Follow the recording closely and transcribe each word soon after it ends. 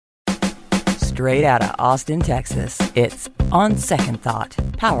Straight out of Austin, Texas, it's On Second Thought,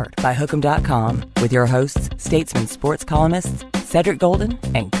 powered by Hook'em.com, with your hosts, Statesman sports columnists Cedric Golden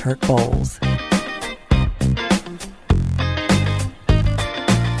and Kirk Bowles.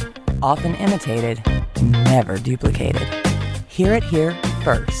 Often imitated, never duplicated. Hear it here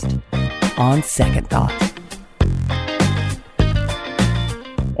first. On Second Thought.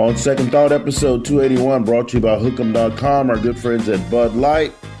 On Second Thought, episode 281, brought to you by Hook'em.com, our good friends at Bud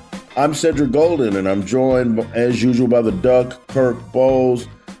Light. I'm Cedric Golden, and I'm joined, as usual, by the Duck, Kirk Bowles.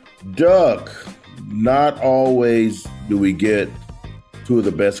 Duck, not always do we get two of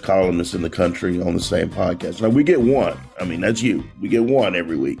the best columnists in the country on the same podcast. Now, we get one. I mean, that's you. We get one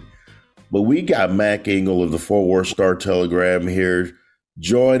every week. But we got Mac Engel of the Fort Worth Star-Telegram here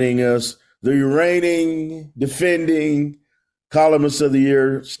joining us, the reigning, defending columnist of the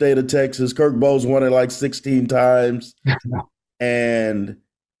year, state of Texas. Kirk Bowles won it like 16 times. And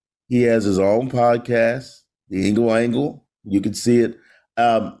he has his own podcast, The Engel Angle. You can see it.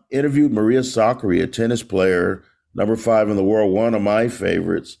 Interviewed Maria Sakkari, a tennis player, number 5 in the world, one of my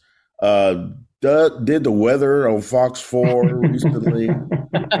favorites. Did the weather on Fox 4 recently.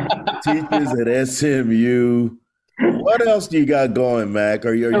 Teaches at SMU. What else do you got going, Mac?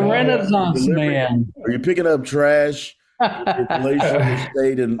 Are you a Renaissance man? Are you picking up trash? I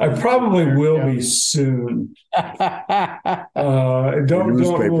probably will be soon. Don't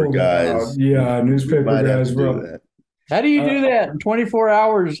newspaper guys. Newspaper guys. How do you do that in 24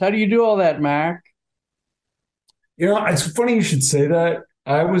 hours? How do you do all that, Mac? You know, it's funny you should say that.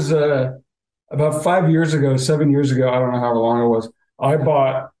 I was about 7 years ago, I don't know how long it was, I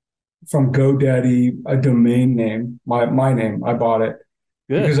bought from GoDaddy a domain name, my name. I bought it.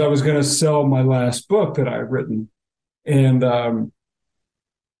 Good. Because I was going to sell my last book that I had written. And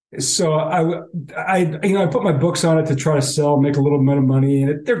so I put my books on it to try to sell, make a little bit of money.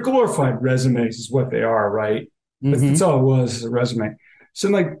 And they're glorified resumes is what they are, right? Mm-hmm. That's all it was, is a resume. So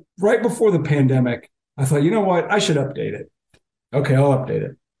like right before the pandemic, I thought, you know what? I should update it. Okay, I'll update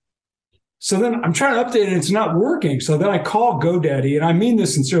it. So then I'm trying to update it and it's not working. So then I call GoDaddy, and I mean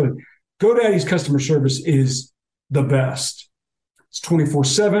this sincerely. GoDaddy's customer service is the best. It's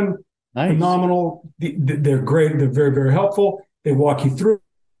 24/7. Nice. Phenomenal. They're great. They're very, very helpful. They walk you through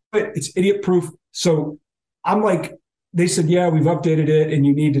it. It's idiot proof. So I'm like, they said, yeah, we've updated it and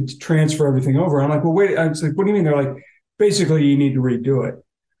you need to transfer everything over. I'm like, well, wait. I was like, what do you mean? They're like, basically you need to redo it.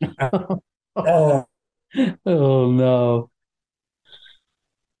 Oh, no.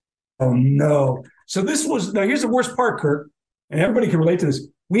 Oh, no. So now here's the worst part, Kirk, and everybody can relate to this.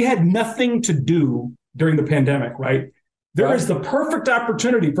 We had nothing to do during the pandemic, right? There is the perfect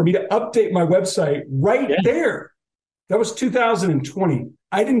opportunity for me to update my website right there. That was 2020.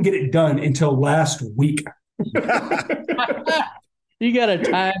 I didn't get it done until last week. You got a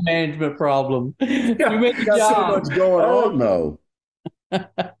time management problem. Yeah, you got so much going on, though.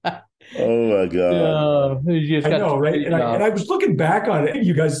 Oh, my God. I know, right? And I was looking back on it.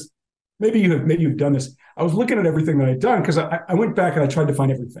 You guys, maybe you've done this. I was looking at everything that I'd done because I went back and I tried to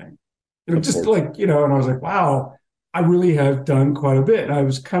find everything. It was just like, and I was like, wow. I really have done quite a bit. And I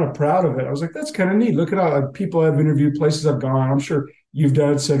was kind of proud of it. I was like, that's kind of neat. Look at all the people I've interviewed, places I've gone. I'm sure you've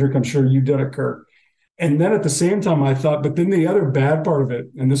done it, Cedric. I'm sure you've done it, Kirk. And then at the same time, I thought, but then the other bad part of it,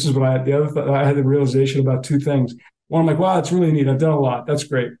 and this is what I had the realization about two things. One, I'm like, wow, that's really neat. I've done a lot. That's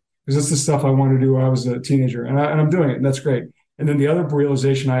great. Because that's the stuff I wanted to do when I was a teenager. And I'm doing it. And that's great. And then the other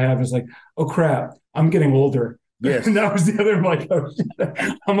realization I have is like, oh, crap, I'm getting older. Yes. And that was the other, like,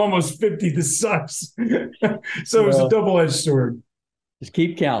 I'm almost 50. This sucks. So it was a double-edged sword. Just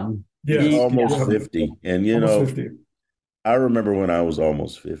keep counting. Yeah, almost 50. And, almost 50. I remember when I was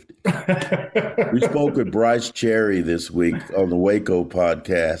almost 50. We spoke with Bryce Cherry this week on the Waco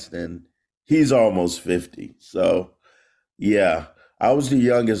podcast, and he's almost 50. So, yeah, I was the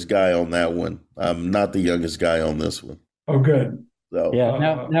youngest guy on that one. I'm not the youngest guy on this one. Oh, good. So,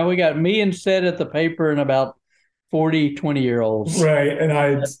 yeah, now we got me and Sid at the paper and about 40, 20-year-olds. Right, and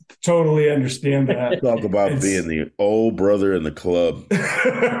I totally understand that. Talk about being the old brother in the club.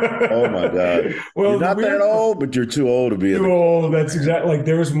 Oh, my God. Well, you're not that old, but you're too old to be too old. That's exactly, like,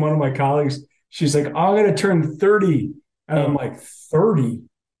 there was one of my colleagues. She's like, I'm going to turn 30. And I'm like, 30?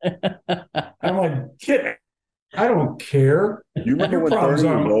 I'm like, kid, I don't care. You remember when 30 was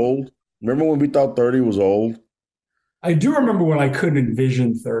old? Remember when we thought 30 was old? I do remember when I couldn't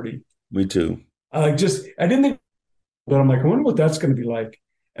envision 30. Me too. I didn't think, but I'm like, I wonder what that's going to be like.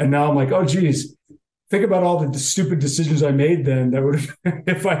 And now I'm like, oh, geez, think about all the stupid decisions I made then. That would have,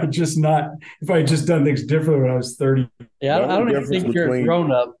 if I had just done things differently when I was 30. Yeah, I don't even think you're a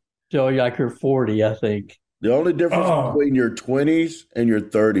grown up till like you're 40, I think. The only difference between your 20s and your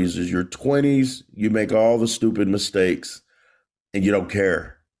 30s is your 20s, you make all the stupid mistakes and you don't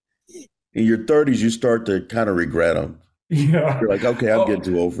care. In your 30s, you start to kind of regret them. Yeah. You're like, okay, I'm getting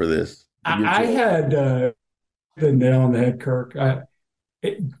too old for this. I had the nail on the head, Kirk.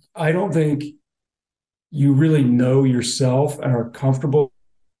 I don't think you really know yourself and are comfortable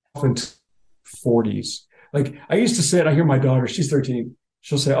in 40s. Like I used to say it, I hear my daughter, she's 13.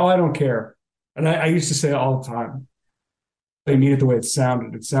 She'll say, oh, I don't care. And I used to say it all the time. I mean it the way it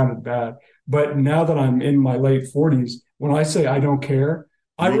sounded bad. But now that I'm in my late 40s, when I say I don't care,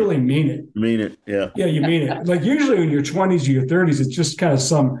 I really mean it. Mean it, yeah. Yeah, you mean it. Like usually in your 20s or your 30s, it's just kind of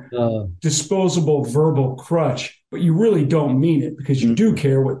some disposable verbal crutch, but you really don't mean it because you do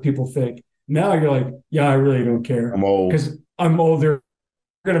care what people think. Now you're like, yeah, I really don't care. I'm old. Because I'm older.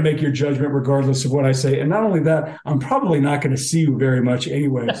 You're going to make your judgment regardless of what I say. And not only that, I'm probably not going to see you very much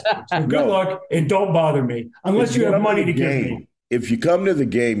anyways. So good luck and don't bother me unless you have money to give me. If you come to the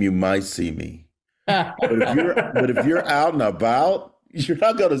game, you might see me. But if you're out and about, you're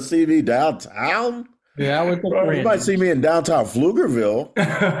not going to see me downtown. Yeah, you might see me in downtown Pflugerville.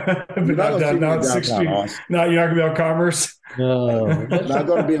 You're not going to see me in downtown Austin. No, you're not going to be on Commerce. No, not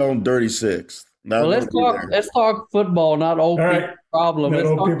going to be on 36th. Well, let's talk football, not old people problem. Let's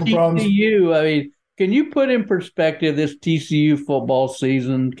talk TCU. I mean, can you put in perspective this TCU football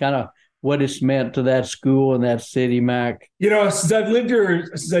season, kind of what it's meant to that school and that city, Mac? Since I've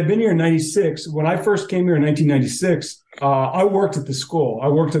been here in 96, when I first came here in 1996, I worked at the school. I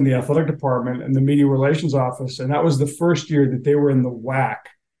worked in the athletic department and the media relations office. And that was the first year that they were in the WAC.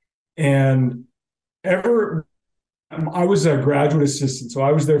 And I was a graduate assistant. So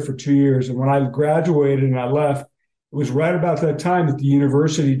I was there for 2 years. And when I graduated and I left, it was right about that time that the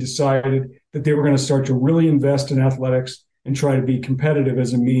university decided that they were going to start to really invest in athletics and try to be competitive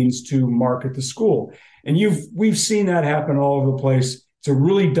as a means to market the school. And we've seen that happen all over the place. It's a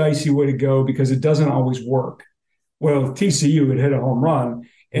really dicey way to go because it doesn't always work. Well, TCU, it hit a home run.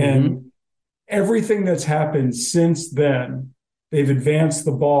 And everything that's happened since then, they've advanced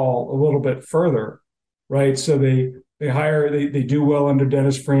the ball a little bit further, right? So they do well under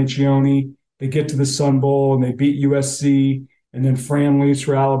Dennis Franchione. They get to the Sun Bowl and they beat USC, and then Fran leaves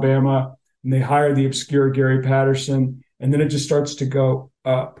for Alabama, and they hire the obscure Gary Patterson. And then it just starts to go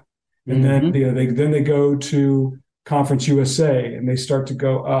up. And then they go to Conference USA and they start to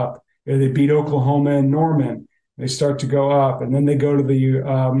go up. They beat Oklahoma and Norman. They start to go up. And then they go to the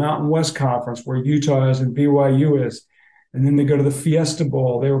Mountain West Conference where Utah is and BYU is. And then they go to the Fiesta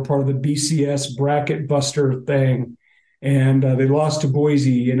Bowl. They were part of the BCS bracket buster thing. And they lost to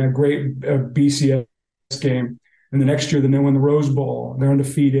Boise in a great BCS game. And the next year, then they win the Rose Bowl. They're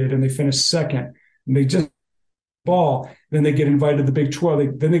undefeated and they finish second. And they just ball. Then they get invited to the Big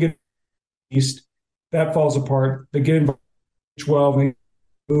 12. Then they get East. That falls apart. They get invited to 12. And they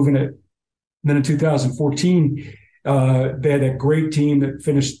moving it. And then in 2014, they had a great team that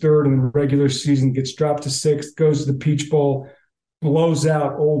finished third in the regular season, gets dropped to sixth, goes to the Peach Bowl, blows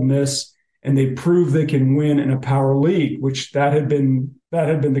out Ole Miss, and they prove they can win in a power league, which that had been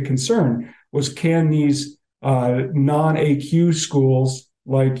the concern, was can these non-AQ schools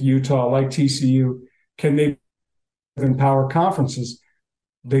like Utah, like TCU, can they in power conferences?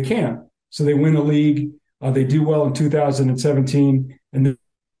 They can. So they win the league. They do well in 2017. And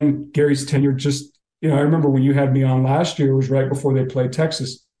then Gary's tenure just, I remember when you had me on last year, it was right before they played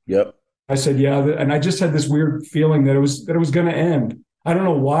Texas. Yep. I said, yeah. And I just had this weird feeling that it was going to end. I don't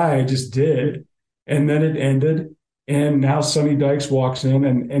know why, I just did. And then it ended. And now Sonny Dykes walks in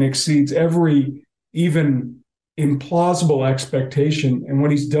and exceeds every even implausible expectation. And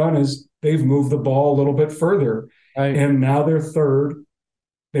what he's done is they've moved the ball a little bit further. Right. And now they're third.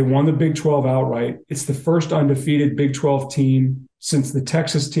 They won the Big 12 outright. It's the first undefeated Big 12 team since the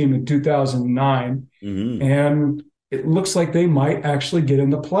Texas team in 2009. And it looks like they might actually get in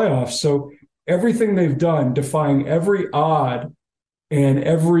the playoffs. So everything they've done, defying every odd and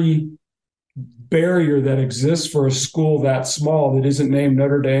every barrier that exists for a school that small that isn't named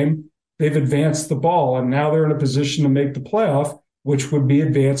Notre Dame, they've advanced the ball. And now they're in a position to make the playoff, which would be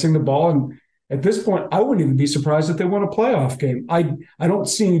advancing the ball. And at this point, I wouldn't even be surprised if they won a playoff game. I don't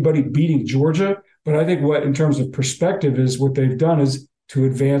see anybody beating Georgia, but I think what, in terms of perspective, is what they've done is to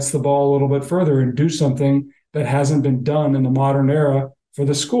advance the ball a little bit further and do something that hasn't been done in the modern era for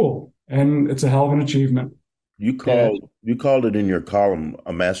the school. And it's a hell of an achievement. You called it in your column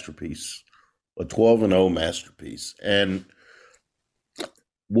a masterpiece, a 12-0 masterpiece. And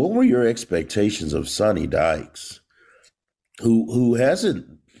what were your expectations of Sonny Dykes, who hasn't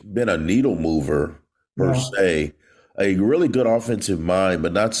been a needle mover per se, a really good offensive mind,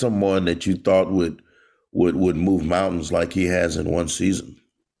 but not someone that you thought would would move mountains like he has in one season?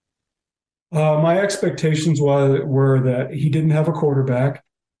 My expectations were that he didn't have a quarterback.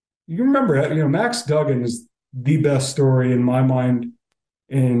 You remember, Max Duggan is the best story in my mind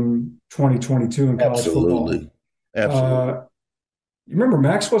in 2022 in college football. Absolutely. You remember,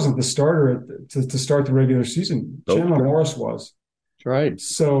 Max wasn't the starter to start the regular season. Chandler Morris was. That's right.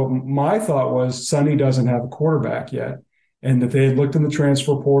 So my thought was Sonny doesn't have a quarterback yet, and that they had looked in the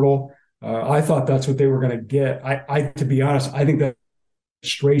transfer portal. I thought that's what they were going to get. To be honest, I think that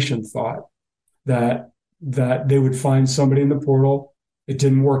administration thought that they would find somebody in the portal. It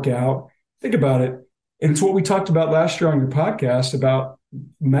didn't work out. Think about it. And it's what we talked about last year on your podcast about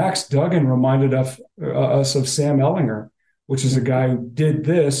Max Duggan reminded us of Sam Ehlinger, which is a guy who did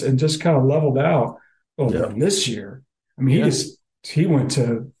this and just kind of leveled out. This year, I mean, he went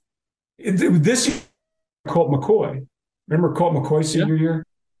to this year, Colt McCoy. Remember Colt McCoy senior year?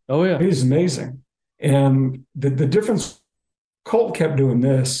 Oh, yeah. He's amazing. And the difference, Colt kept doing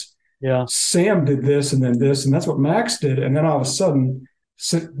this. Yeah. Sam did this and then this, and that's what Max did. And then all of a sudden,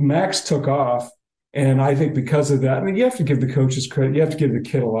 Max took off. And I think because of that, I mean, you have to give the coaches credit. You have to give the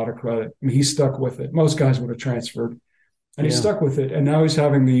kid a lot of credit. I mean, he stuck with it. Most guys would have transferred. And he stuck with it. And now he's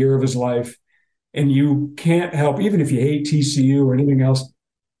having the year of his life. And you can't help, even if you hate TCU or anything else,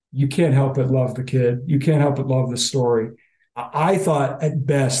 you can't help but love the kid. You can't help but love the story. I thought at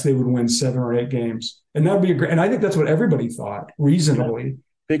best they would win 7 or 8 games. And that would be and I think that's what everybody thought, reasonably.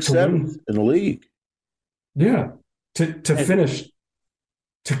 Big 7th in the league. Yeah. To finish,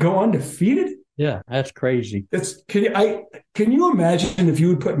 to go undefeated. Yeah, that's crazy. Can you imagine if you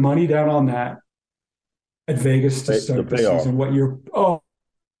would put money down on that at Vegas to start the season? Oh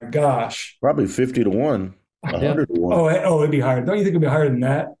my gosh, probably 50-1, 100-1. Oh, it'd be higher. Don't you think it'd be higher than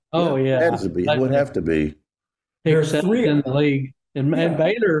that? Oh yeah, it would have to be. They're 3 in the league, and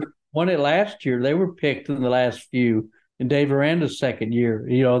Baylor won it last year. They were picked in the last few. In Dave Aranda's second year,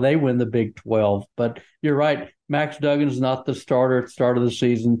 they win the Big 12. But you're right, Max Duggan's not the starter at the start of the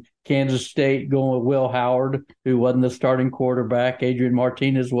season. Kansas State going with Will Howard, who wasn't the starting quarterback. Adrian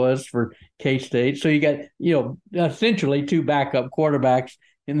Martinez was for K-State. So you got, essentially 2 backup quarterbacks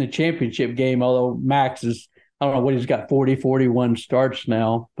in the championship game, although Max is, I don't know what he's got, 41 starts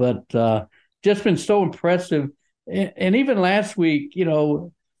now. But just been so impressive. And even last week,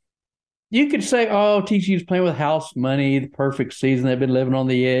 you could say, TCU's playing with house money, the perfect season. They've been living on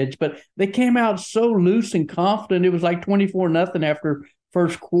the edge. But they came out so loose and confident. It was like 24-0 after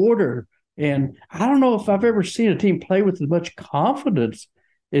first quarter. And I don't know if I've ever seen a team play with as much confidence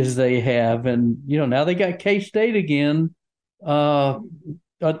as they have. And, now they got K-State again. They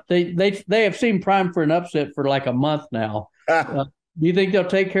have seemed primed for an upset for like a month now. Do you think they'll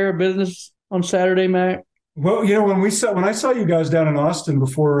take care of business on Saturday, Mac? Well, when I saw you guys down in Austin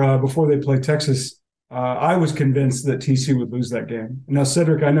before they played Texas, I was convinced that TCU would lose that game. Now,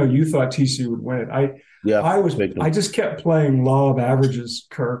 Cedric, I know you thought TCU would win it. I just kept playing law of averages,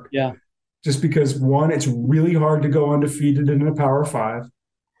 Kirk. Yeah. Just because, one, it's really hard to go undefeated in a Power 5.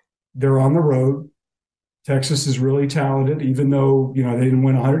 They're on the road. Texas is really talented, even though they didn't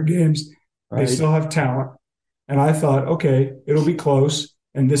win 100 games. Right. They still have talent. And I thought, okay, it'll be close.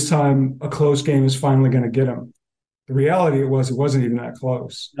 And this time, a close game is finally going to get them. The reality it wasn't even that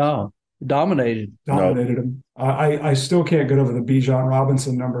close. No, dominated them. I still can't get over the Bijan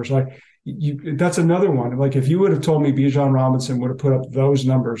Robinson numbers. That's another one. Like if you would have told me Bijan Robinson would have put up those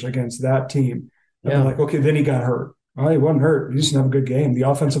numbers against that team, I'd be like, okay, then he got hurt. Oh, he wasn't hurt. He just didn't have a good game. The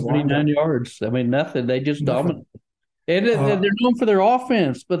offensive line, 29 yards. I mean, nothing. They just dominated. And they're known for their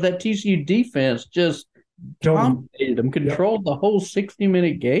offense, but that TCU defense just dominated them, controlled the whole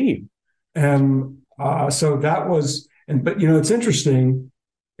 60-minute game. And so that was, but it's interesting.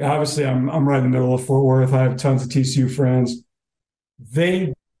 Obviously, I'm right in the middle of Fort Worth. I have tons of TCU friends.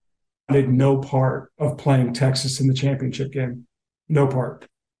 They did no part of playing Texas in the championship game. No part.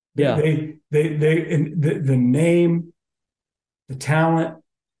 Yeah. The name, the talent,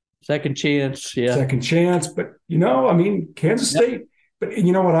 second chance. Yeah. Second chance. But, Kansas State. But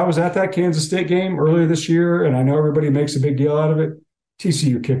you know what? I was at that Kansas State game earlier this year, and I know everybody makes a big deal out of it.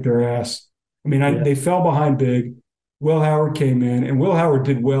 TCU kicked their ass. They fell behind big. Will Howard came in, and Will Howard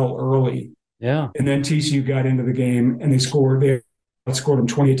did well early. Yeah. And then TCU got into the game, and they scored them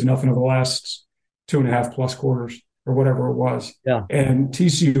 28-0 over the last 2.5 plus quarters or whatever it was. Yeah. And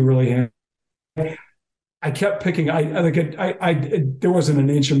TCU really had. I kept picking. There wasn't an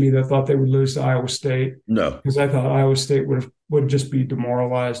inch of me that thought they would lose to Iowa State. No, because I thought Iowa State would just be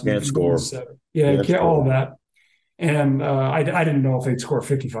demoralized. Can't score. All of that. And I didn't know if they'd score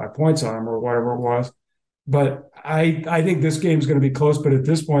 55 points on them or whatever it was. But I think this game's going to be close. But at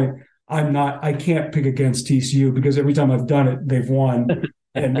this point, I can't pick against TCU because every time I've done it, they've won.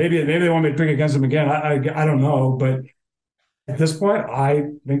 And maybe they want me to pick against them again. I don't know. But at this point, I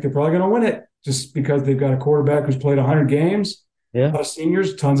think they're probably going to win it just because they've got a quarterback who's played 100 games. Yeah. A lot of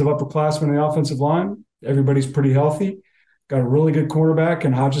seniors, tons of upperclassmen in the offensive line. Everybody's pretty healthy. Got a really good quarterback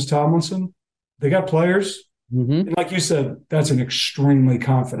in Hodges Tomlinson. They got players. Mm-hmm. And like you said, that's an extremely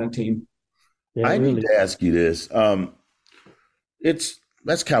confident team. Yeah, I need to ask you this.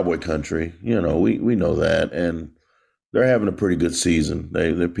 That's Cowboy country. You know, we know that. And they're having a pretty good season.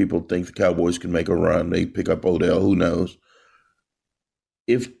 People think the Cowboys can make a run. They pick up Odell. Who knows?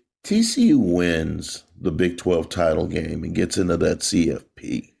 If TCU wins the Big 12 title game and gets into that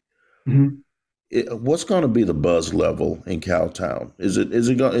CFP, what's going to be the buzz level in Cowtown? Is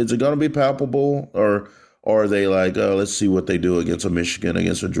it going to be palpable, or are they like, let's see what they do against a Michigan,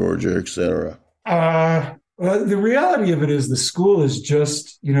 against a Georgia, et cetera? Well, the reality of it is the school is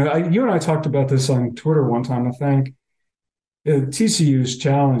just, you and I talked about this on Twitter one time, I think. TCU's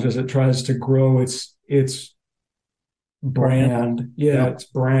challenge as it tries to grow its brand, its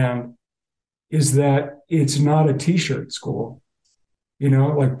brand, is that it's not a T-shirt school.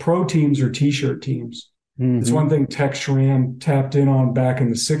 Like pro teams are T-shirt teams. Mm-hmm. It's one thing Tex Schramm tapped in on back in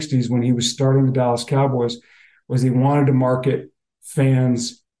the 60s when he was starting the Dallas Cowboys, was he wanted to market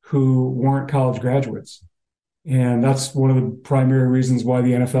fans who weren't college graduates. And that's one of the primary reasons why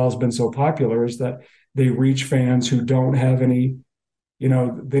the NFL has been so popular, is that they reach fans who don't have any, they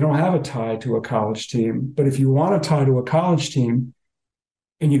don't have a tie to a college team. But if you want a tie to a college team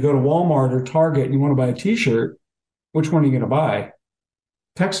and you go to Walmart or Target and you want to buy a T-shirt, which one are you going to buy?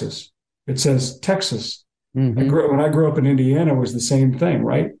 Texas. It says Texas. Mm-hmm. When I grew up in Indiana, it was the same thing,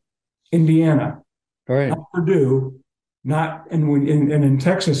 right? Indiana. Right. Not Purdue. And in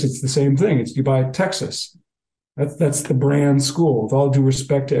Texas, it's the same thing. You buy Texas. That's the brand school. With all due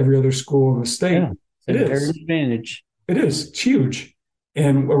respect to every other school in the state. Yeah. It is. Advantage. It is. It's huge.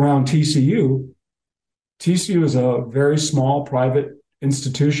 And around TCU is a very small private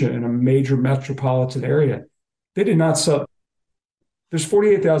institution in a major metropolitan area. They did not sell. There's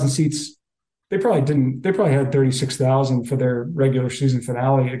 48,000 seats. They probably had 36,000 for their regular season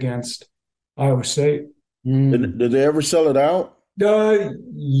finale against Iowa State. Did they ever sell it out? Yeah.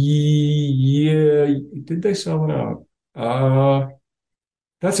 Did they sell it out?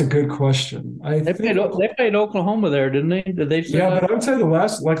 That's a good question. They played Oklahoma there, didn't they? Did they? But I would say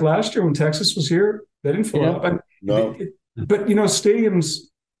last year when Texas was here, they didn't fill up. No. But stadiums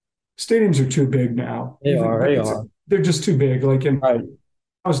are too big now. They are. They're just too big. Right.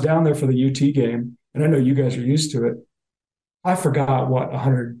 I was down there for the UT game, and I know you guys are used to it. I forgot what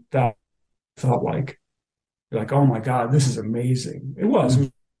 100,000 felt like. You're like, oh my God, this is amazing. It was. Mm-hmm.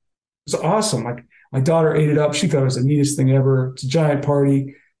 It was awesome. Like, my daughter ate it up. She thought it was the neatest thing ever. It's a giant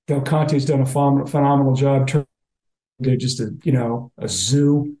party. Del Conte's done a phenomenal job. They're just a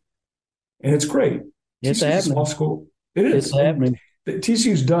zoo, and it's great. It's a small school. It is. It's happening.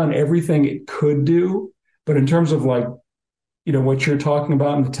 TCU's done everything it could do, but in terms of what you're talking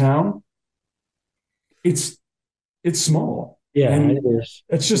about in the town, it's small. Yeah, and it is.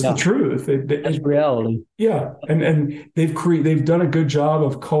 It's just the truth. It's reality. Yeah, and they've done a good job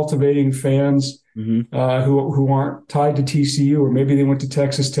of cultivating fans who aren't tied to TCU, or maybe they went to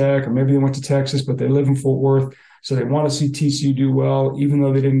Texas Tech, or maybe they went to Texas, but they live in Fort Worth, so they want to see TCU do well, even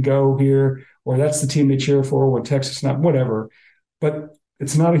though they didn't go here, or that's the team they cheer for when Texas not whatever. But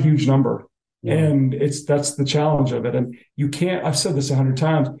it's not a huge number, and that's the challenge of it. And you can't. I've said this 100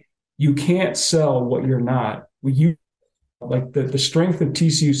 times. You can't sell what you're not. Like the strength of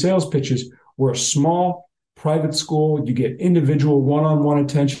TCU sales pitches, we're a small private school. You get individual one-on-one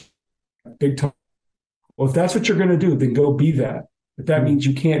attention, big time. Well, if that's what you're going to do, then go be that. But that means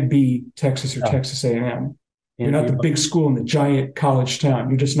you can't be Texas or Texas A&M. You're not the big school in the giant college town.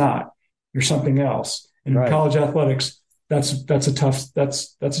 You're just not. You're something else. And in college athletics, that's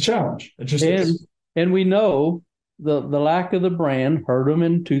a challenge. It just is. And we know the lack of the brand hurt them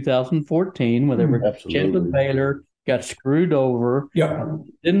in 2014 when they were with Baylor. Got screwed over,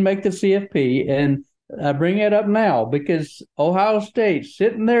 didn't make the CFP. And I bring it up now because Ohio State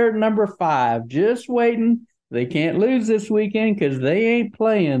sitting there at number 5, just waiting. They can't lose this weekend because they ain't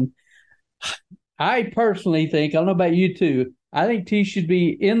playing. I personally think, I don't know about you two, I think T should be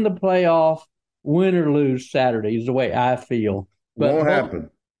in the playoff, win or lose Saturday is the way I feel. But won't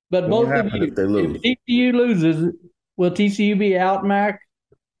happen. But both of you, if they lose. If TCU loses, will TCU be out, Mac?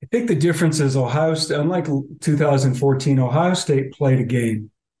 I think the difference is Ohio State, unlike 2014, Ohio State played a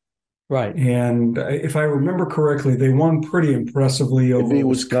game. Right. And if I remember correctly, they won pretty impressively over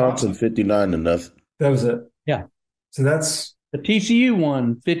Wisconsin 59-0. That was it. Yeah. So that's The TCU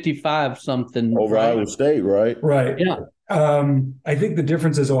won 55 something over Iowa State, right? Right. Yeah. I think the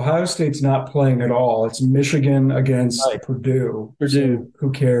difference is Ohio State's not playing at all. It's Michigan against Purdue. So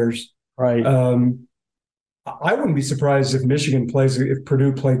who cares? Right. I wouldn't be surprised if Michigan plays if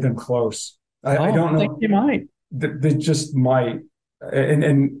Purdue played them close. I don't know. I think they might. They just might.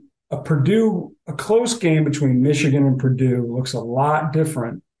 And a close game between Michigan and Purdue looks a lot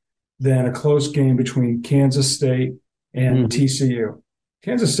different than a close game between Kansas State and TCU.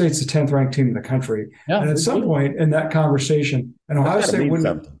 Kansas State's the 10th ranked team in the country. Yeah, and at some point in that conversation, and Ohio State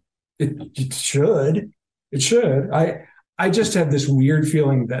wouldn't. It should. It should. I just have this weird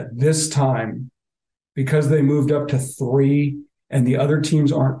feeling that this time, because they moved up to 3 and the other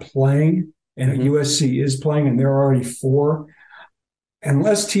teams aren't playing, and USC is playing and they're already 4,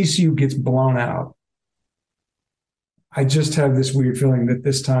 unless TCU gets blown out, I just have this weird feeling that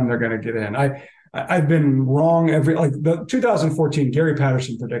this time they're going to get in. I've been wrong the 2014, Gary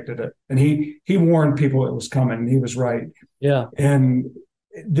Patterson predicted it, and he warned people it was coming, and he was right. Yeah. And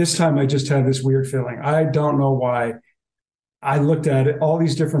this time I just have this weird feeling. I don't know why. I looked at it, all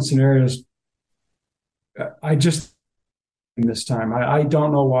these different scenarios. This time, I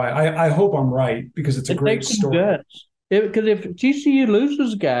don't know why. I hope I'm right because it's a great story. Because if TCU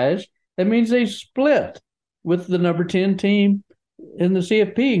loses guys, that means they split with the number 10 team in the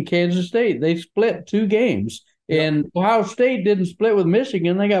CFP in Kansas State. They split 2 games. Yep. And Ohio State didn't split with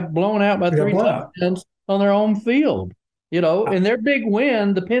Michigan. They got blown out by 3 touchdowns on their own field. And their big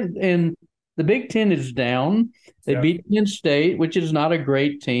win, the Big Ten is down. They beat Penn State, which is not a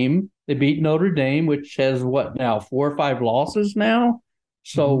great team. They beat Notre Dame, which has 4 or 5 losses now.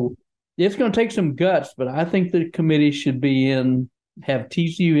 So it's going to take some guts, but I think the committee should have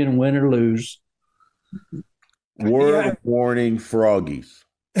TCU in, win or lose. Word of warning, Froggies.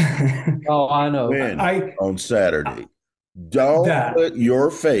 Oh, I know. Win on Saturday. Don't put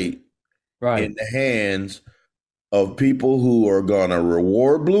your fate in the hands of people who are going to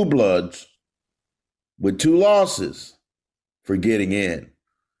reward Blue Bloods with 2 losses for getting in.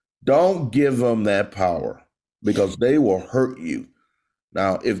 Don't give them that power because they will hurt you.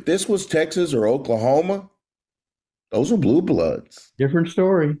 Now, if this was Texas or Oklahoma, those are Blue Bloods. Different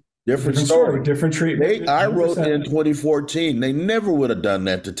story. Different story. Different treatment. I wrote in 2014, they never would have done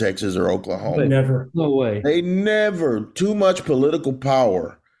that to Texas or Oklahoma. Never. No way. They never. Too much political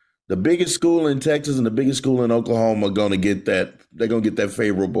power. The biggest school in Texas and the biggest school in Oklahoma are going to get that. They're going to get that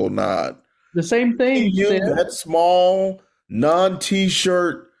favorable nod. The same thing. That small,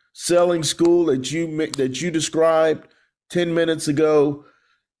 non-T-shirt selling school that you described 10 minutes ago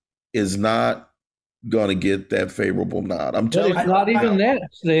is not going to get that favorable nod. I'm telling you. Not even that,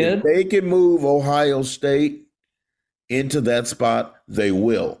 Sid. If they can move Ohio State into that spot, they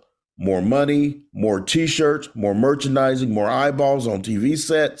will. More money, more T-shirts, more merchandising, more eyeballs on TV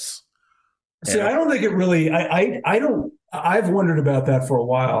sets. See, I don't think it really. I've wondered about that for a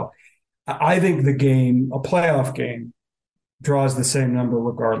while. I think the game, a playoff game, draws the same number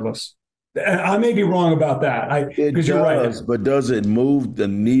regardless. I may be wrong about that. Because you're right. But does it move the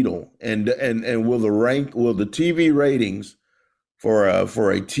needle? And will the TV ratings for a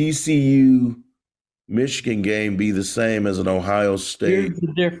TCU Michigan game be the same as an Ohio State? Here's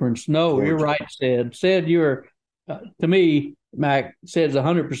the difference. No, Georgia? You're right, Sid. Sid, you're to me, Mac says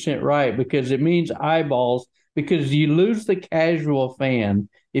 100% right because it means eyeballs. Because you lose the casual fan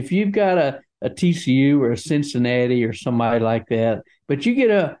if you've got a TCU or a Cincinnati or somebody like that. But you get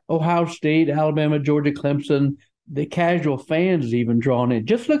a Ohio State, Alabama, Georgia, Clemson, the casual fans even drawn in.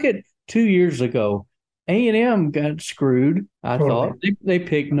 Just look at 2 years ago. A&M got screwed, I thought. They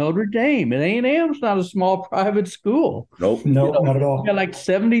picked Notre Dame, and A&M's not a small private school. Nope. No, not at all. Got like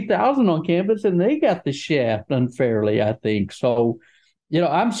 70,000 on campus, and they got the shaft unfairly, I think. So,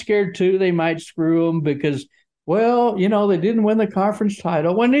 I'm scared, too, they might screw them because – they didn't win the conference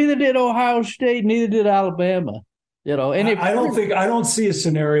title. Well, neither did Ohio State, neither did Alabama. And I don't see a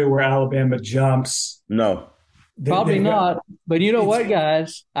scenario where Alabama jumps. No, probably not. But you know what,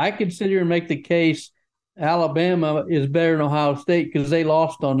 guys? I could sit here and make the case Alabama is better than Ohio State because they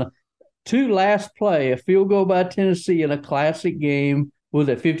lost on the 2 last play, a field goal by Tennessee in a classic game. Was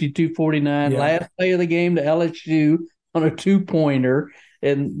it 52-49? Last play of the game to LSU on a 2-pointer.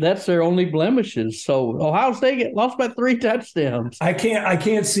 And that's their only blemishes. So Ohio State lost by 3 touchdowns. I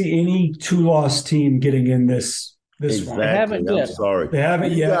can't see any 2-loss team getting in this exactly. one. They haven't yet. I'm sorry. They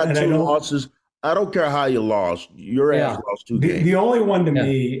haven't yet. Got 2 losses. I don't care how you lost. Your ass lost 2 games. The only one to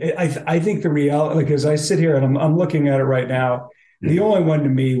me, I think the reality, like as I sit here and I'm looking at it right now, the only one to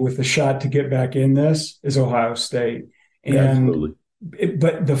me with the shot to get back in this is Ohio State. And absolutely.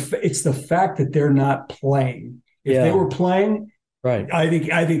 But it's the fact that they're not playing. If they were playing, right, I think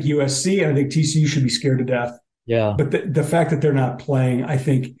USC and I think TCU should be scared to death. Yeah. But the fact that they're not playing, I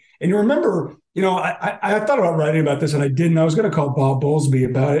think, and you remember, I thought about writing about this and I didn't. I was going to call Bob Bowlesby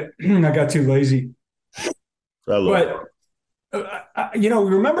about it. I got too lazy. But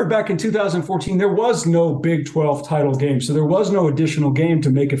remember back in 2014, there was no Big 12 title game. So there was no additional game to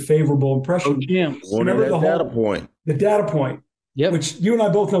make a favorable impression. Remember the data point. The data point, which you and I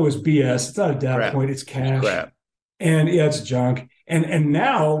both know is BS. It's not a data point. It's cash. Crap. And it's junk. And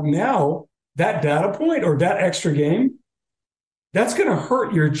now that data point or that extra game, that's going to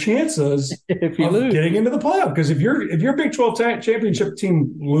hurt your chances of getting into the playoff. Because if your Big 12 championship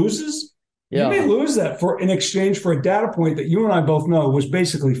team loses, you may lose that in exchange for a data point that you and I both know was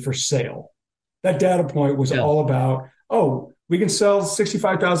basically for sale. That data point was all about, we can sell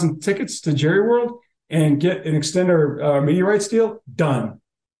 65,000 tickets to Jerry World and get an extender media rights deal. Done.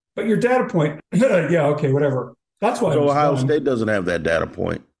 But your data point, okay, whatever. That's why. So Ohio State doesn't have that data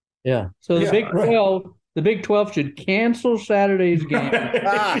point. Yeah. So the Big 12, the Big 12 should cancel Saturday's game.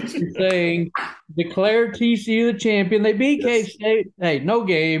 Saying declare TCU the champion. They beat K-State. Hey, no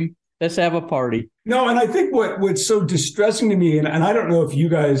game. Let's have a party. No, and I think what's so distressing to me, and I don't know if you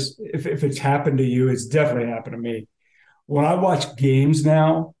guys, if it's happened to you, it's definitely happened to me. When I watch games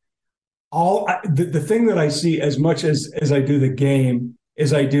now, the thing that I see as much as I do the game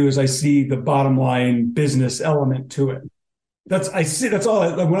is I see the bottom line business element to it. That's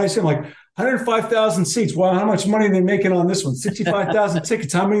all. When I say I'm like 105,000 seats. Well, how much money are they making on this one? 65,000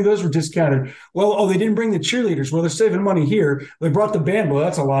 tickets. How many of those were discounted? Well, they didn't bring the cheerleaders. Well, they're saving money here. They brought the band. Well,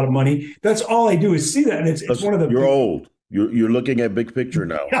 that's a lot of money. That's all I do is see that. And it's one of the. You're old. You're looking at big picture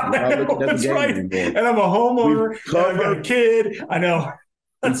now. That's right. And I'm a homeowner. I've got a kid. I know.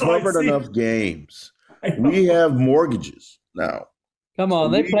 We've covered enough games. We have mortgages now. Come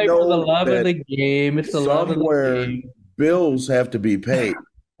on, they play for the love of the game. It's the love of the game. Bills have to be paid.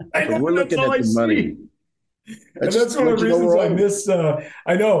 So we're looking at the money. And that's one of the reasons I miss.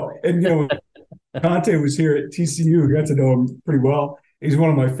 I know. And, Conte was here at TCU. I got to know him pretty well. He's one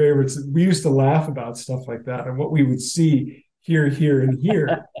of my favorites. We used to laugh about stuff like that and what we would see here, and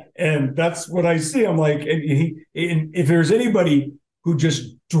here. And that's what I see. I'm like, and if there's anybody who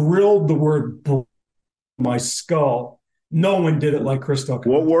just drilled the word my skull, no one did it like Chris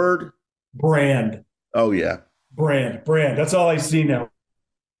Duncan. What word? Brand. Oh, yeah. Brand. That's all I see now.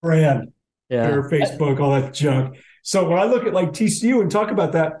 Brand. Twitter, Facebook, all that junk. So when I look at like TCU and talk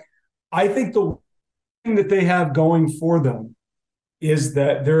about that, I think the thing that they have going for them is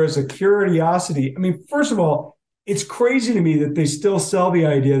that there is a curiosity. I mean, first of all, it's crazy to me that they still sell the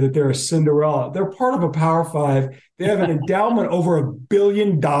idea that they're a Cinderella. They're part of a Power Five. They have an endowment over $1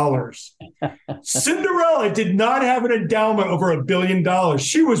 billion. Cinderella did not have an endowment over $1 billion.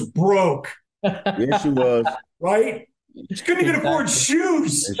 She was broke. Yes, she was. Right? She couldn't even afford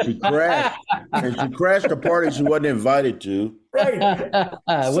shoes. And she crashed. A party she wasn't invited to. Right.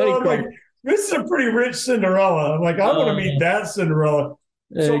 So I'm like, this is a pretty rich Cinderella. I'm like, I want to meet that Cinderella.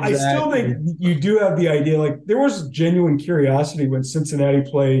 So exactly. I still think you do have the idea, like there was genuine curiosity when Cincinnati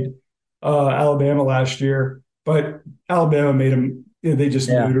played Alabama last year, but Alabama made them, they just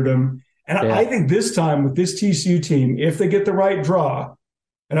neutered them. And I think this time with this TCU team, if they get the right draw,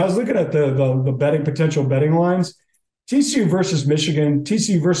 and I was looking at the potential betting lines, TCU versus Michigan,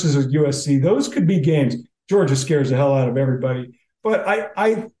 TCU versus USC, those could be games. Georgia scares the hell out of everybody. But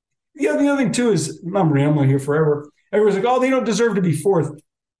the other thing too is, I'm rambling here forever. Everyone's like, they don't deserve to be fourth.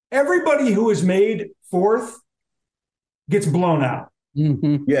 Everybody who is made fourth gets blown out.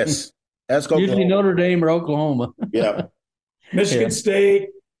 Mm-hmm. Yes. Usually Notre Dame or Oklahoma. Yeah. Michigan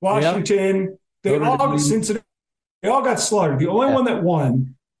State, Washington, they all got slaughtered. The only one that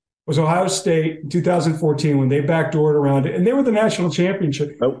won was Ohio State in 2014 when they backdoored around it, and they were the national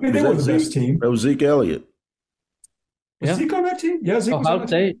championship. They were the best team. That was Zeke Elliott. Was Zeke on that team? Yeah, Zeke was Ohio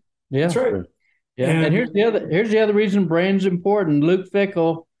State. Yeah, that's right. Yeah, and here's the other reason brand's important. Luke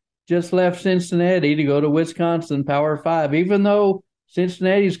Fickell just left Cincinnati to go to Wisconsin Power 5, even though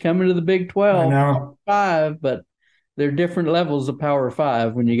Cincinnati's coming to the Big 12 Power 5, but they're different levels of Power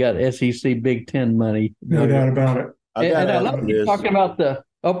 5 when you got SEC Big 10 money. No doubt about it. I love you talking about the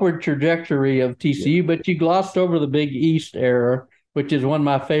upward trajectory of TCU, but you glossed over the Big East era, which is one of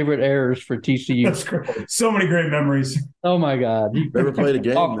my favorite eras for TCU. That's great. So many great memories. Oh, my God. Never played a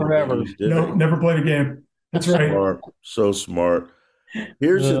game. Forever. No, never played a game. That's right. Smart. So smart.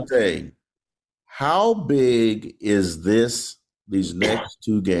 Here's the thing. How big is these next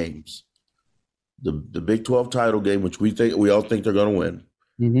two games? The Big 12 title game, which we all think they're going to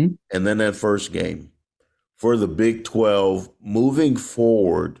win, and then that first game for the Big 12 moving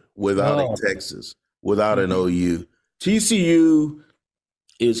forward without Texas. without an OU. TCU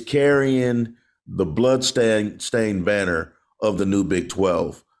is carrying the blood-stained banner of the new Big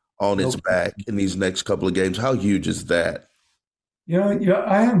 12 on its back in these next couple of games. How huge is that? Yeah,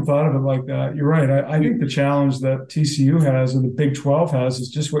 I hadn't thought of it like that. You're right. I think the challenge that TCU has and the Big 12 has is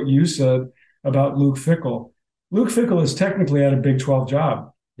just what you said about Luke Fickell. Luke Fickell has technically had a Big 12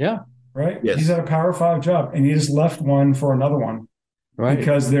 job. Yeah. Right? Yes. He's had a Power 5 job, and he just left one for another one. Right.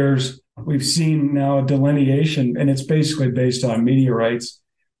 Because we've seen now a delineation, and it's basically based on media rights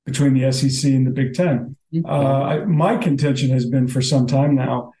between the SEC and the Big 10. My contention has been for some time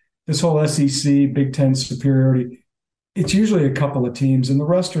now, this whole SEC, Big 10 superiority, it's usually a couple of teams, and the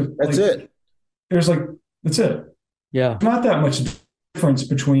rest are that's it. That's it. Yeah. Not that much difference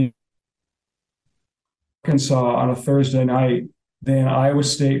between Arkansas on a Thursday night than Iowa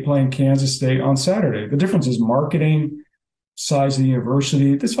State playing Kansas State on Saturday. The difference is marketing, size of the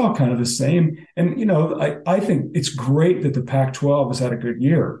university. It's all kind of the same. And, I think it's great that the Pac-12 has had a good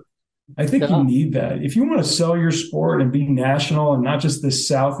year. I think you need that. If you want to sell your sport and be national and not just this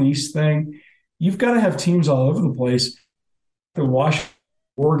Southeast thing, you've got to have teams all over the place. The Washington,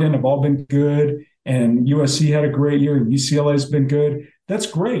 Oregon have all been good, and USC had a great year, and UCLA has been good. That's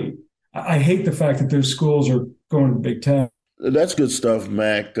great. I hate the fact that those schools are going to the Big Ten. That's good stuff,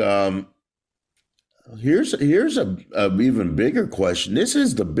 Mac. Here's a even bigger question. This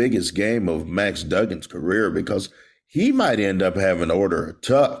is the biggest game of Max Duggan's career because he might end up having to order a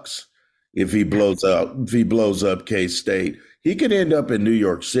tux if he blows up K-State. He could end up in New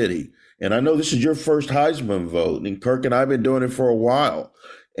York City. And I know this is your first Heisman vote, and Kirk and I have been doing it for a while,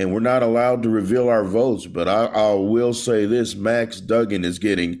 and we're not allowed to reveal our votes. But I will say this: Max Duggan is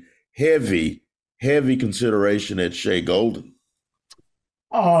getting heavy consideration at Shea Golden.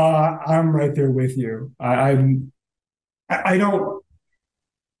 I'm right there with you. I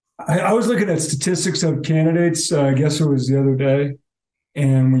was looking at statistics of candidates. I guess it was the other day,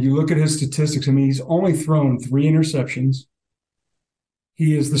 and when you look at his statistics, I mean, he's only thrown 3 interceptions.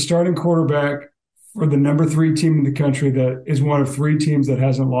 He is the starting quarterback for the number 3 team in the country that is one of 3 teams that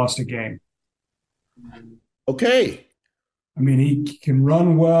hasn't lost a game. Okay. I mean, he can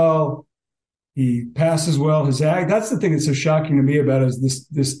run well. He passes well. That's the thing that's so shocking to me about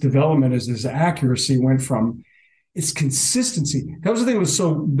this development is his accuracy went from its consistency. That was the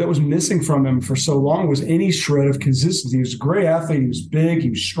thing that was missing from him for so long was any shred of consistency. He was a great athlete. He was big.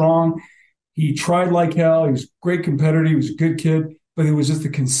 He was strong. He tried like hell. He was a great competitor. He was a good kid. But it was just the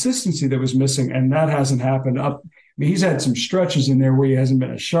consistency that was missing, and that hasn't happened. I mean, he's had some stretches in there where he hasn't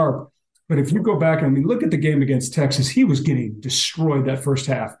been as sharp. But if you go back and look at the game against Texas, he was getting destroyed that first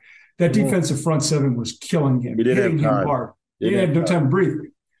half. That defensive front seven was killing him, hitting him hard. He had no time to breathe.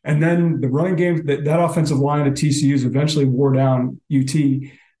 And then the running game, that offensive line at TCU's eventually wore down UT.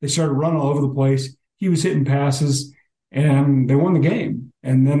 They started running all over the place. He was hitting passes, and they won the game.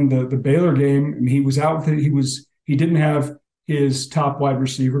 And then the Baylor game, I mean, he was out with it. He didn't have his top wide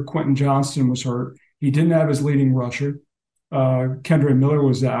receiver, Quentin Johnston, was hurt. He didn't have his leading rusher. Kendre Miller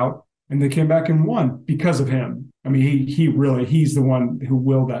was out, and they came back and won because of him. I mean, he's the one who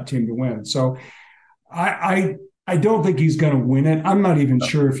willed that team to win. So I don't think he's going to win it. I'm not even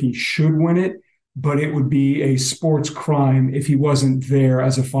sure if he should win it, but it would be a sports crime if he wasn't there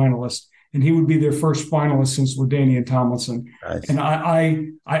as a finalist. And he would be their first finalist since LaDainian Tomlinson. Nice. And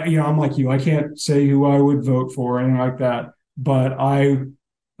I'm like you. I can't say who I would vote for or anything like that. But I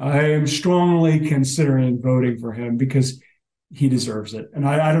am strongly considering voting for him because he deserves it. And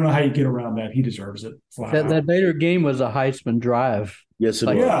I don't know how you get around that. He deserves it. That Baylor game was a Heisman drive. Yes, it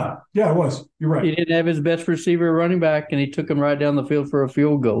was. Yeah, it was. You're right. He didn't have his best receiver running back, and he took him right down the field for a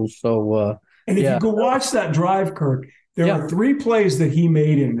field goal. So, and if you go watch that drive, Kirk, there were 3 plays that he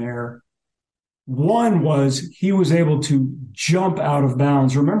made in there. One was he was able to jump out of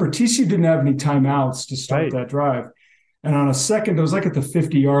bounds. Remember, TCU didn't have any timeouts to start that drive. And on a second, it was like at the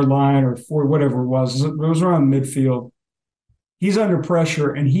 50-yard line or 40, whatever it was around midfield. He's under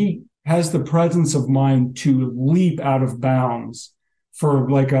pressure, and he has the presence of mind to leap out of bounds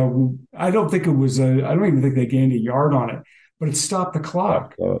for I don't even think they gained a yard on it, but it stopped the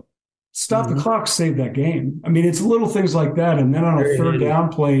clock. The clock, saved that game. I mean, it's little things like that. And then on a third down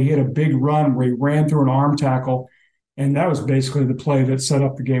play, he had a big run where he ran through an arm tackle, and that was basically the play that set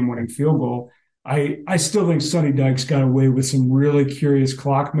up the game-winning field goal. I still think Sonny Dykes got away with some really curious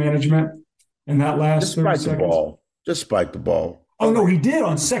clock management in that last 30 seconds. Just spike the ball. Oh, no, he did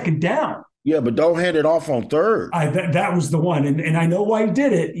on second down. Yeah, but don't hand it off on third. That was the one. And I know why he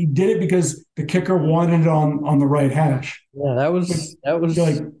did it. He did it because the kicker wanted it on the right hash. Yeah, that was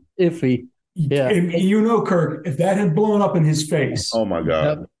iffy. Yeah. And Kirk, if that had blown up in his face. Oh, my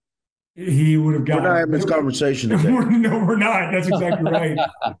God. he would have gotten. We're not having this conversation today. No, we're not. That's exactly right.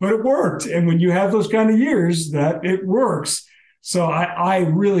 But it worked. And when you have those kind of years, that it works. So I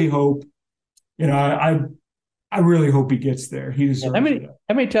really hope, I really hope he gets there. He deserves it.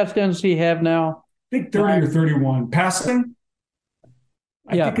 How many touchdowns does he have now? I think 30 or 31. Passing?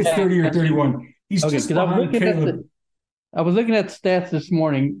 I think it's 30 or 31. He's just behind Caleb. I was looking at the stats this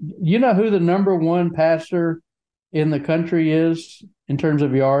morning. You know who the number one passer in the country is in terms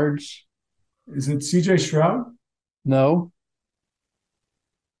of yards? Is it C.J. Stroud? No.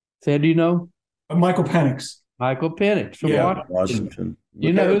 Say, do you know? Michael Penix. Michael Penix from Washington.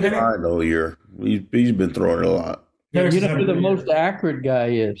 You know who all year. He's been throwing a lot. You know who the most accurate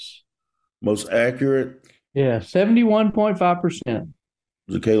guy is? Most accurate? Yeah, 71.5%.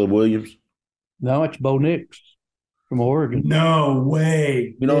 Is it Caleb Williams? No, it's Bo Nix from Oregon. No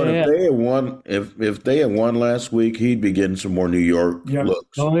way. If they had won, if they had won last week, he'd be getting some more New York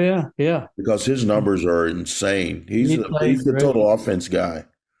looks. Oh yeah. Because his numbers are insane. He's the total offense guy.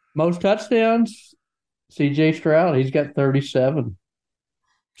 Most touchdowns, C.J. Stroud. He's got 37.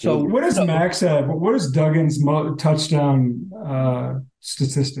 So what does Max have? What is Duggan's touchdown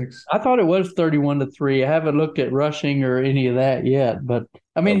statistics? I thought it was 31-3. I haven't looked at rushing or any of that yet, but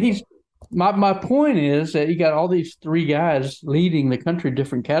I mean, he's. My point is that you got all these three guys leading the country,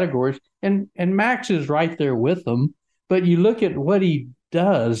 different categories, and Max is right there with them. But you look at what he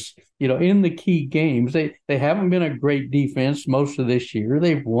does, in the key games. They haven't been a great defense most of this year.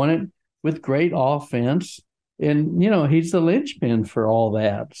 They've won it with great offense, and he's the linchpin for all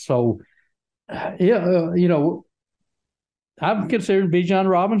that. So, I'm considering Bijan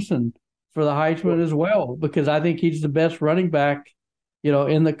Robinson for the Heisman as well, because I think he's the best running back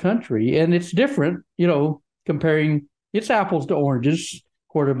in the country. And it's different, comparing, it's apples to oranges,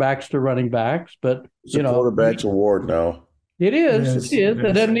 quarterbacks to running backs, but it's a quarterback's award now. It is. It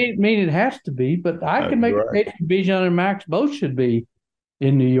doesn't mean it has to be, but I can make a case for Bijan and Max both should be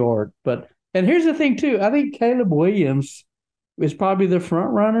in New York. And here's the thing too, I think Caleb Williams is probably the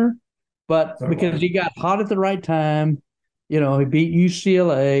front runner, but because he got hot at the right time, he beat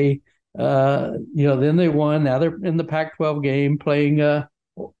UCLA. Then they won. Now they're in the Pac-12 game playing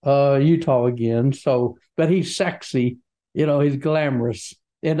Utah again. So, but he's sexy, he's glamorous.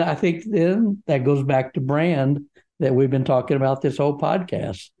 And I think then that goes back to brand that we've been talking about this whole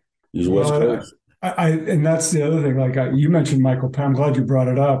podcast. He's West Coast. And that's the other thing. Like you mentioned Michael Penn. I'm glad you brought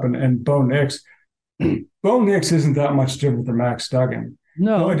it up. And Bo Nix. Bo Nix isn't that much different than Max Duggan.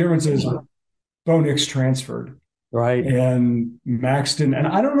 No. The only difference is Bo Nix transferred. Right. And Max didn't. And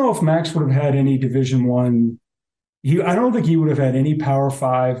I don't know if Max would have had any Division I. I don't think he would have had any Power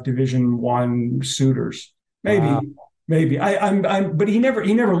 5 Division I suitors. Maybe. Wow. Maybe. But he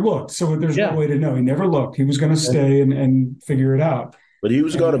never looked. So there's no way to know. He never looked. He was going to stay and figure it out. But he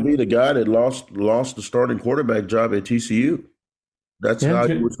was going to be the guy that lost the starting quarterback job at TCU. That's how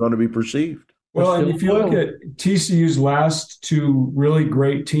he was going to be perceived. Well, and if you look at TCU's last two really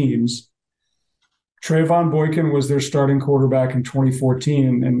great teams, Trayvon Boykin was their starting quarterback in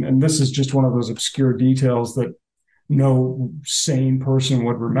 2014, and this is just one of those obscure details that no sane person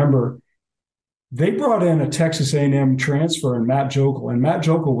would remember. They brought in a Texas A&M transfer in Matt Jokel, and Matt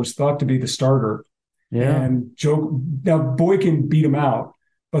Jokel was thought to be the starter. Yeah. And now Boykin beat him out,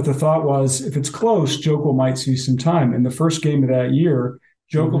 but the thought was if it's close, Jokel might see some time. In the first game of that year,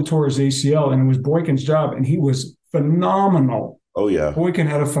 Jokel tore his ACL, and it was Boykin's job, and he was phenomenal. Oh, yeah. Boykin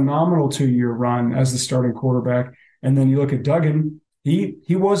had a phenomenal 2-year run as the starting quarterback. And then you look at Duggan, he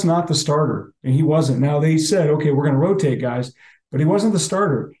was not the starter, and he wasn't. Now they said, okay, we're going to rotate guys, but he wasn't the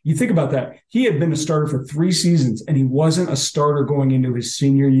starter. You think about that. He had been a starter for 3 seasons, and he wasn't a starter going into his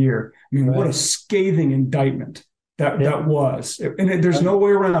senior year. I mean, What a scathing indictment that was. And there's no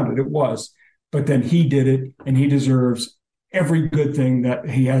way around it. It was. But then he did it, and he deserves every good thing that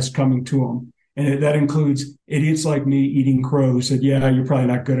he has coming to him. And that includes idiots like me eating crow said, yeah, you're probably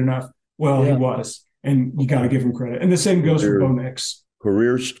not good enough. Well, he was, and you got to give him credit. And the same goes for Bo Nix.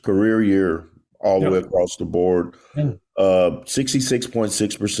 Career year all the way across the board.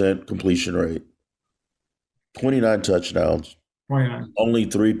 66.6% completion rate, 29 touchdowns, 29. Only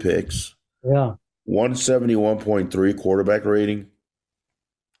 3 picks. Yeah. 171.3 quarterback rating.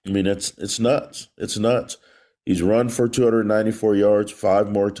 I mean, it's nuts. It's nuts. He's run for 294 yards, 5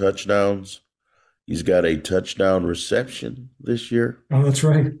 more touchdowns. He's got a touchdown reception this year. Oh, that's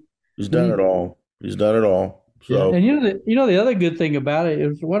right. He's done it all. So, and the other good thing about it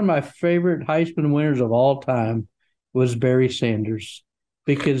is one of my favorite Heisman winners of all time was Barry Sanders,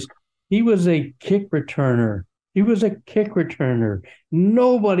 because he was a kick returner.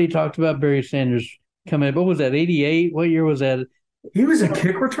 Nobody talked about Barry Sanders coming in. What was that, 88? What year was that? He was a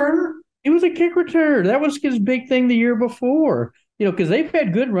kick returner? He was a kick returner. That was his big thing the year before. Because they've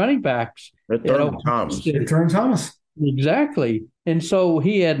had good running backs. Thurman Thomas. Exactly. And so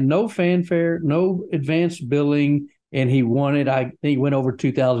he had no fanfare, no advanced billing, and he went over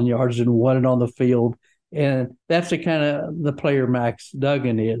 2,000 yards and won it on the field. And that's the kind of the player Max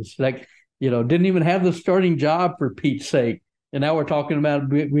Duggan is. Didn't even have the starting job for Pete's sake. And now we're talking about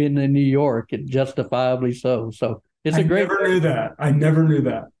being in New York, and justifiably so. So it's a great. I never knew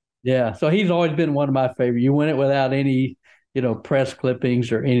that. Yeah. So he's always been one of my favorite. You win it without any, press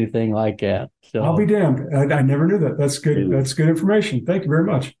clippings or anything like that. So I'll be damned. I never knew that. That's good. That's good information. Thank you very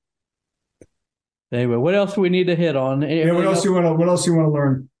much. Anyway, what else do we need to hit on? What else do you want to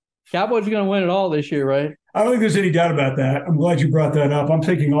learn? Cowboys are going to win it all this year, right? I don't think there's any doubt about that. I'm glad you brought that up. I'm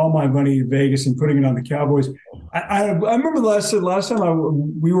taking all my money to Vegas and putting it on the Cowboys. I remember last time I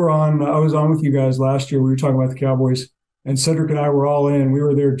was on with you guys last year. We were talking about the Cowboys, and Cedric and I were all in. We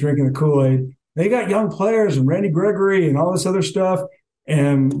were there drinking the Kool-Aid. They got young players and Randy Gregory and all this other stuff.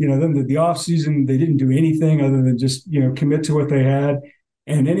 And, then the offseason, they didn't do anything other than just, commit to what they had.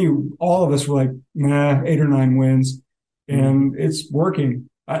 And all of us were like, 8 or 9 wins. And it's working.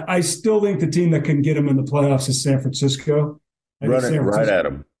 I still think the team that can get them in the playoffs is San Francisco. Run it right at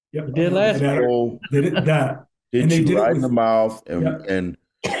them. Yep. They did last year. They did that. Did you right in the mouth. And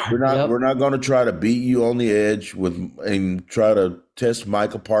we're not going to try to beat you on the edge and try to test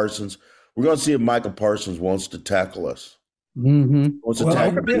Micah Parsons. We're going to see if Micah Parsons wants to tackle us. Mm-hmm.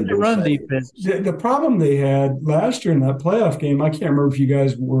 Run defense. The problem they had last year in that playoff game, I can't remember if you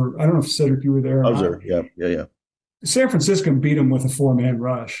guys were. I don't know if Cedric, you were there. I was there. Yeah. San Francisco beat them with a 4-man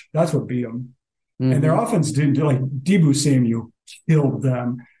rush. That's what beat them. Mm-hmm. And their offense didn't Deebo Samuel killed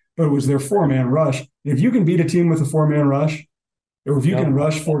them, but it was their 4-man rush. If you can beat a team with a 4-man rush, or if you can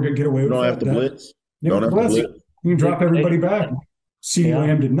rush get away with it, don't have to blitz. Don't have to blitz. You can drop everybody back. CeeDee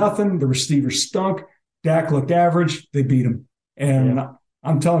Lamb did nothing. The receivers stunk. Dak looked average. They beat him. And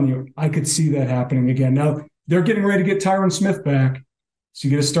I'm telling you, I could see that happening again. Now, they're getting ready to get Tyron Smith back. So you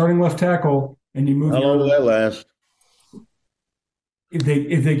get a starting left tackle, and you move. How long will that last? If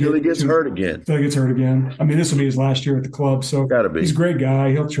they gets hurt again. Until he gets hurt again. I mean, this will be his last year at the club. So he's a great guy.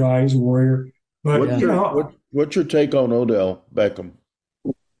 He'll try. He's a warrior. But, what's your take on Odell Beckham?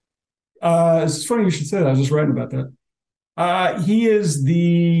 It's funny you should say that. I was just writing about that.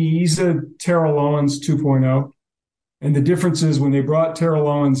 He's a Terrell Owens 2.0. And the difference is when they brought Terrell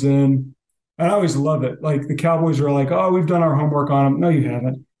Owens in, I always love it. Like the Cowboys are like, oh, we've done our homework on him. No, you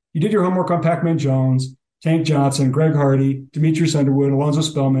haven't. You did your homework on Pac-Man Jones, Tank Johnson, Greg Hardy, Demetrius Underwood, Alonzo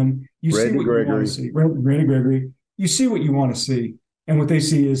Spellman. Randy Gregory. You see what you want to see. And what they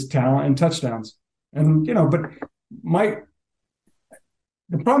see is talent and touchdowns. And, but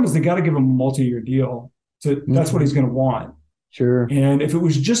the problem is they got to give him a multi-year deal. That's what he's going to want. Sure. And if it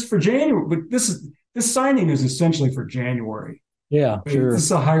was just for January, but this signing is essentially for January. Yeah, sure. This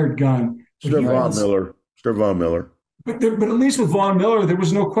is a hired gun. Von Miller. But at least with Von Miller, there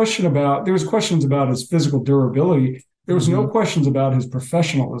was questions about his physical durability. There was no questions about his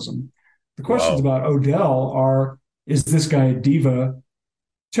professionalism. The questions about Odell are, is this guy a diva?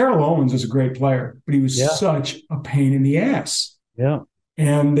 Terrell Owens is a great player, but he was such a pain in the ass. Yeah.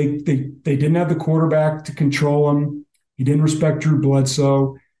 And they didn't have the quarterback to control him. He didn't respect Drew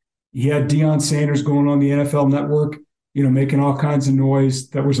Bledsoe. He had Deion Sanders going on the NFL Network, making all kinds of noise.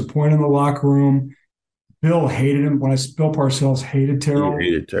 That was a point in the locker room. Bill hated him. Bill Parcells hated Terrell. He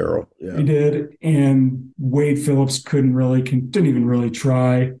hated Terrell. Yeah. He did. And Wade Phillips didn't even really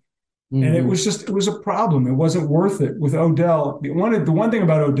try. Mm-hmm. And it was a problem. It wasn't worth it with Odell. The one thing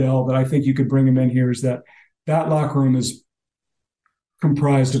about Odell that I think you could bring him in here is that locker room is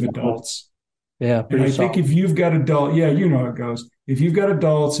comprised of adults. Yeah. And I think if you've got adults, you know how it goes. If you've got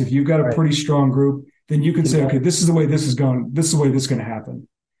adults, if you've got a pretty strong group, then you can say, okay, this is the way this is going. This is the way this is going to happen.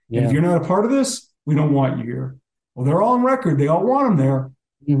 Yeah. And if you're not a part of this, we don't want you here. Well, they're all on record. They all want him there.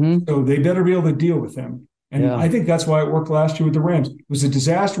 Mm-hmm. So they better be able to deal with him. And I think that's why it worked last year with the Rams. It was a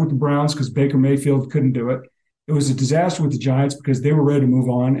disaster with the Browns because Baker Mayfield couldn't do it. It was a disaster with the Giants because they were ready to move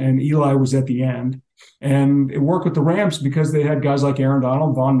on, and Eli was at the end. And it worked with the Rams because they had guys like Aaron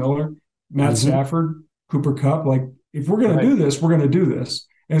Donald, Von Miller, Matt Stafford, Cooper Kupp. Like, if we're going to do this, we're going to do this.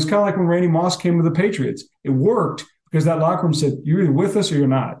 And it's kind of like when Randy Moss came to the Patriots. It worked because that locker room said, you're either with us or you're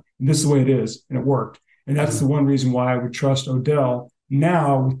not. And this is the way it is. And it worked. And that's the one reason why I would trust Odell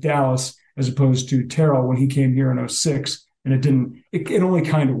now with Dallas as opposed to Terrell when he came here in 2006. And it only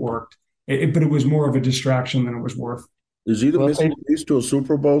kind of worked. But it was more of a distraction than it was worth. Is he the missing piece to a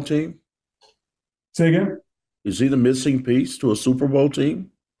Super Bowl team? Say again? Is he the missing piece to a Super Bowl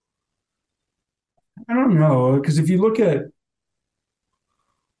team? I don't know. Because if you look at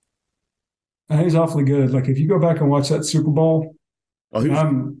He's awfully good. Like if you go back and watch that Super Bowl, he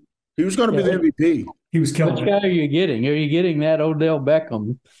was going to be the MVP. He was killing. Which guy are you getting? Are you getting that Odell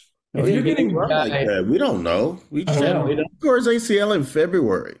Beckham? If you're getting like that, we don't know. We just tore his ACL in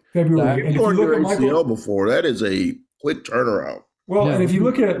February. And if you look at ACL before, that is a quick turnaround. Well, and if you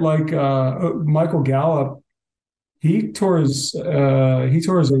look at like Michael Gallup, he tore his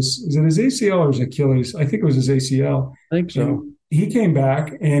is it his ACL or his Achilles? I think it was his ACL. I think so. And he came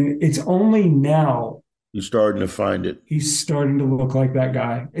back, and it's only now he's starting to find it. He's starting to look like that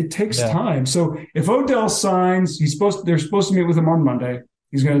guy. It takes time. So if Odell signs, they're supposed to meet with him on Monday.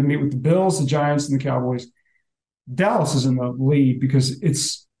 He's going to meet with the Bills, the Giants, and the Cowboys. Dallas is in the lead because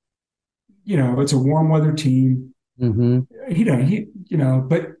it's a warm weather team. Mm-hmm.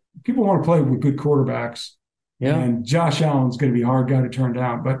 But people want to play with good quarterbacks. Yeah. And Josh Allen's going to be a hard guy to turn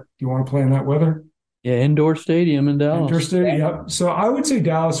down. But do you want to play in that weather? Yeah, indoor stadium in Dallas. Indoor stadium, yep. So I would say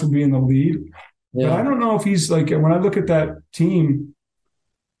Dallas would be in the lead. Yeah. But I don't know if he's like, when I look at that team,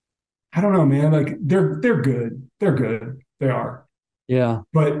 I don't know, man. Like they're good. They're good. They are. Yeah.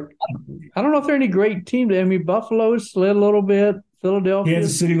 But I don't know if they're any great team. I mean, Buffalo's slid a little bit. Philadelphia.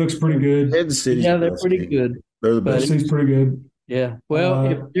 Kansas City looks pretty good. Kansas City. Yeah, they're pretty good. They're the best. Kansas City's pretty good. Yeah. Well,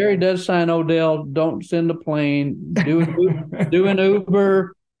 if Jerry does sign Odell, don't send a plane. Do an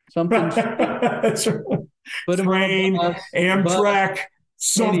Uber, something. That's right. Put him Train, on Amtrak,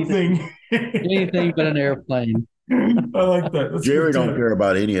 something. Anything but an airplane. I like that. That's Jerry don't care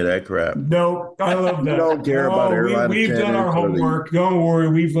about any of that crap. No, I love that. You don't care about airline. We've done our homework. Don't worry.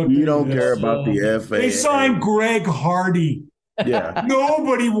 We've looked. You don't care about the FAA. They signed Greg Hardy. Yeah.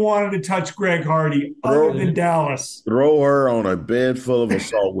 Nobody wanted to touch Greg Hardy other than Dallas. Throw her on a bed full of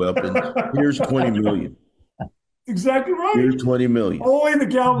assault weapons. Here's $20 million. Exactly right. Here's $20 million. Only the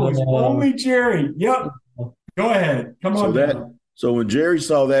Cowboys. Only Jerry. Yep. Go ahead. Come on. So when Jerry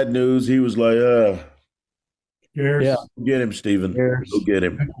saw that news, he was like, yeah. Get him, Steven. Go get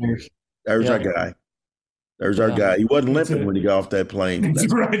him. There's our guy. There's our guy. He wasn't limping when he got off that plane.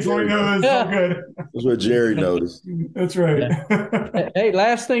 That's right. That's what good. That's what Jerry noticed. That's right. Yeah. Hey,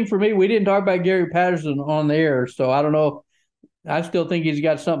 last thing for me, we didn't talk about Gary Patterson on the air, so I don't know. I still think he's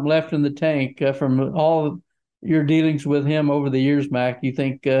got something left in the tank from all your dealings with him over the years, Mac. You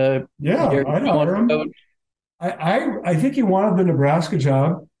think? I'd hire him. I think he wanted the Nebraska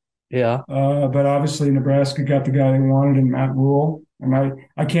job. Yeah. But obviously Nebraska got the guy they wanted in Matt Rule. And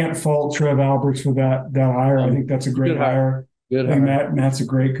I can't fault Trev Alberts for that hire. I think that's a great hire. Good hire. Matt's a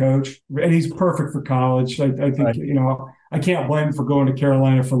great coach. And he's perfect for college. I think, I can't blame him for going to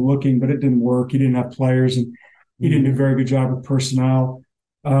Carolina for looking, but it didn't work. He didn't have players, and he didn't do a very good job with personnel.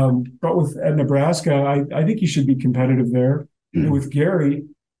 But at Nebraska, I think he should be competitive there. And with Gary,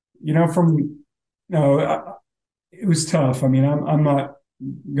 it was tough. I mean, I'm not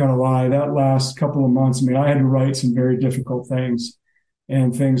gonna lie, that last couple of months, I had to write some very difficult things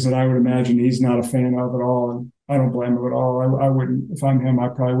and things that I would imagine he's not a fan of at all. And I don't blame him at all. I wouldn't, if I'm him, I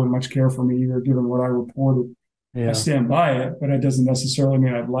probably wouldn't much care for me either, given what I reported. Yeah. I stand by it, but it doesn't necessarily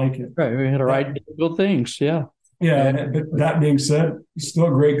mean I'd like it. Right. We had to write difficult things. Yeah. Yeah. But that being said, he's still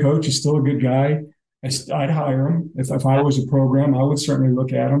a great coach. He's still a good guy. I'd hire him. If I was a program, I would certainly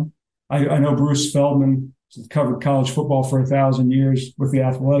look at him. I know Bruce Feldman covered college football for 1,000 years with The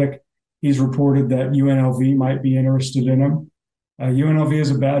Athletic. He's reported that UNLV might be interested in him. UNLV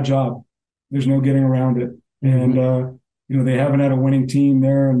is a bad job. There's no getting around it. And, they haven't had a winning team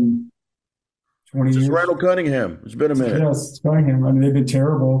there in 20 years. It's Randall Cunningham. It's been a minute. Yes, it's Cunningham. I mean, they've been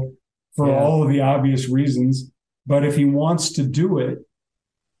terrible for all of the obvious reasons. But if he wants to do it,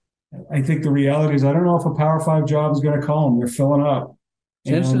 I think the reality is I don't know if a Power 5 job is going to call him. They're filling up.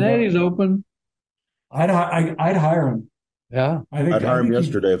 Cincinnati's open. I'd hire him. Yeah, I'd hire him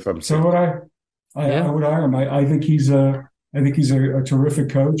yesterday if I'm. So would I. I would hire him. I think he's a terrific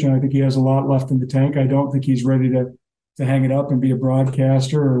coach, and I think he has a lot left in the tank. I don't think he's ready to hang it up and be a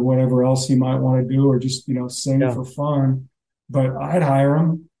broadcaster or whatever else he might want to do, or just sing for fun. But I'd hire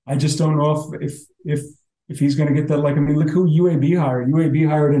him. I just don't know if he's going to get that. Look who UAB hired. UAB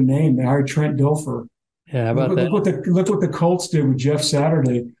hired a name. They hired Trent Dilfer. Yeah, how about that? Look what the Colts did with Jeff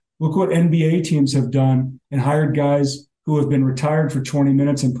Saturday. Look what NBA teams have done and hired guys who have been retired for 20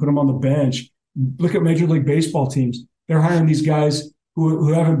 minutes and put them on the bench. Look at Major League Baseball teams. They're hiring these guys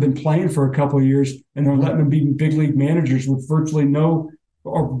who haven't been playing for a couple of years, and they're letting them be big league managers with virtually no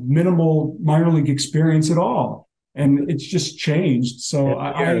or minimal minor league experience at all. And it's just changed. So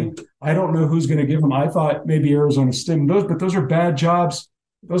I don't know who's going to give them. I thought maybe Arizona State, but those are bad jobs.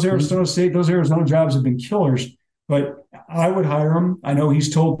 Those Arizona jobs have been killers. But I would hire him. I know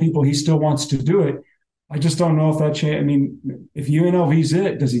he's told people he still wants to do it. I just don't know if that change. I mean, if UNLV's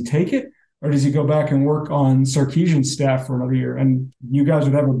it, does he take it? or does he go back and work on Sarkisian's staff for another year? And you guys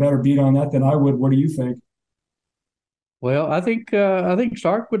would have a better beat on that than I would. What do you think? Well, I think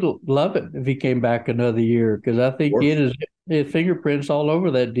Sark would love it if he came back another year, because I think he had his fingerprints all over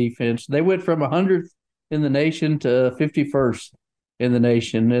that defense. They went from 100th in the nation to 51st in the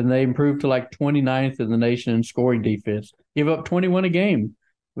nation, and they improved to like 29th in the nation in scoring defense. Give up 21 a game,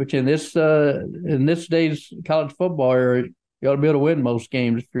 which in this day's college football era, you ought to be able to win most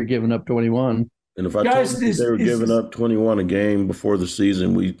games if you're giving up 21. And if I told you they were giving up 21 a game before the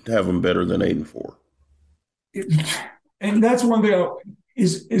season, we'd have them better than 8-4. And that's one thing.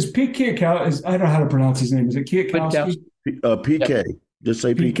 Is Pete Kwiatkowski? I don't know how to pronounce his name. Is it Kwiatkowski? PK. Yeah. Just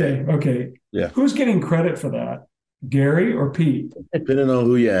say PK. Okay. Yeah. Who's getting credit for that? Gary or Pete? Depending on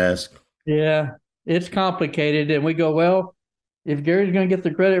who you ask. Yeah, it's complicated, and we go, well, if Gary's going to get the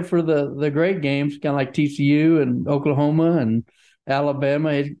credit for the great games, kind of like TCU and Oklahoma and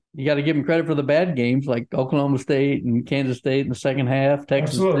Alabama, you got to give him credit for the bad games like Oklahoma State and Kansas State in the second half,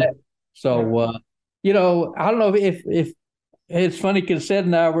 Texas Tech. So, I don't know if it's funny because Sid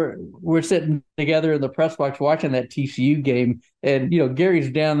and I we're sitting together in the press box watching that TCU game, and Gary's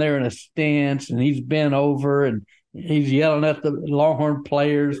down there in a stance and he's bent over and he's yelling at the Longhorn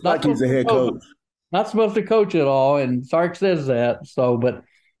players. Like he's a head coach. Not supposed to coach at all, and Sark says that. So, but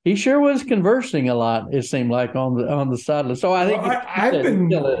he sure was conversing a lot. It seemed like on the sideline. So I think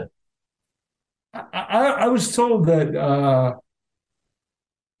I was told that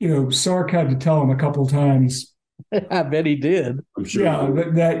Sark had to tell him a couple of times. I bet he did. I'm sure. Yeah,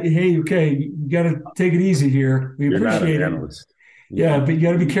 that hey, okay, you got to take it easy here. We appreciate it. Yeah, but you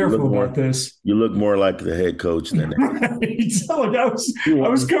got to be careful about this. You look more like the head coach than that. I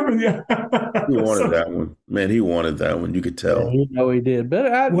was covering the. He wanted that one, man. He wanted that one. You could tell. He did.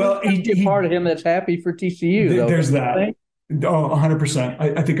 But he part of him that's happy for TCU. There's that. 100%.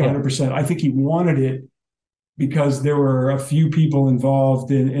 I think 100%. I think he wanted it because there were a few people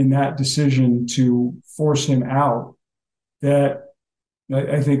involved in that decision to force him out. That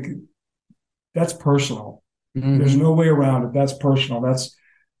I think that's personal. Mm-hmm. There's no way around it. That's personal. That's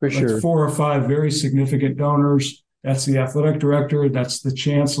for sure. That's 4 or 5 very significant donors. That's the athletic director. That's the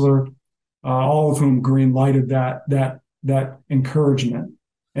chancellor, all of whom green lighted that encouragement.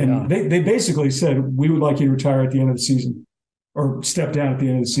 And they basically said, we would like you to retire at the end of the season or step down at the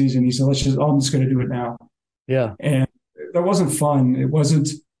end of the season. He said, I'm just going to do it now. Yeah. And that wasn't fun. It wasn't,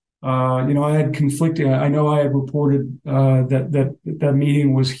 I had conflicting. I know I had reported that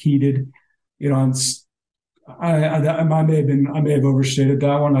meeting was heated, I may have overstated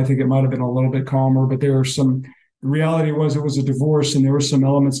that one. I think it might have been a little bit calmer, but the reality was it was a divorce and there were some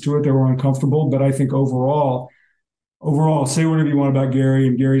elements to it that were uncomfortable. But I think overall, say whatever you want about Gary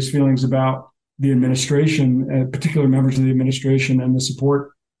and Gary's feelings about the administration, particular members of the administration and the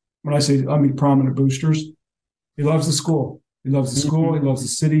support. When I mean prominent boosters, he loves the school. He loves the school. He loves the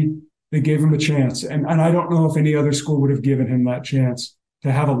city. They gave him a chance. And I don't know if any other school would have given him that chance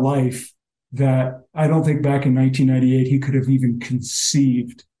to have a life that I don't think back in 1998 he could have even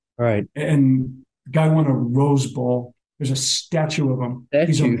conceived. Right. And the guy won a Rose Bowl. There's a statue of him.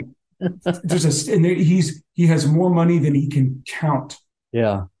 He has more money than he can count.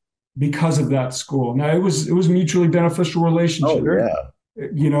 Yeah. Because of that school. Now it was a mutually beneficial relationship. Oh,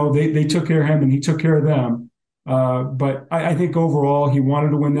 yeah. They took care of him and he took care of them. But I think overall he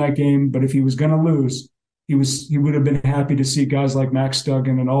wanted to win that game. But if he was going to lose, he would have been happy to see guys like Max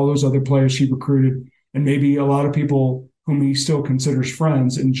Duggan and all those other players he recruited, and maybe a lot of people whom he still considers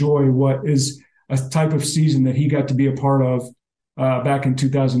friends, enjoy what is a type of season that he got to be a part of back in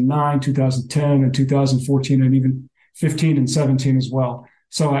 2009, 2010, and 2014, and even 15 and 17 as well.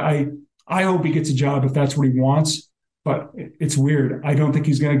 So I hope he gets a job if that's what he wants. But it's weird. I don't think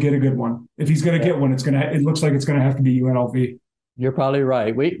he's going to get a good one. If he's going to get one, it looks like it's going to have to be UNLV. You're probably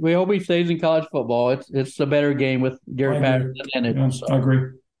right. We hope he stays in college football. It's a better game with Gary Patterson in it. Yeah, so. I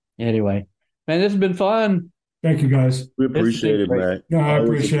agree. Anyway, man, this has been fun. Thank you, guys. We appreciate it, Matt. No, I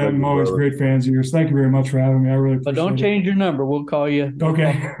appreciate it. I'm always great fans of yours. Thank you very much for having me. I really appreciate it. But don't change your number. We'll call you.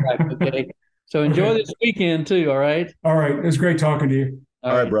 Okay. Okay. So enjoy this weekend too, all right? All right. It was great talking to you.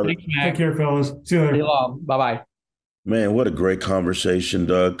 All right, brother. Thanks, take care, fellas. See you later. See you long. Bye-bye. Man, what a great conversation,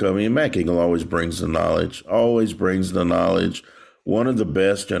 Doug. I mean, Matt Kingle always brings the knowledge. One of the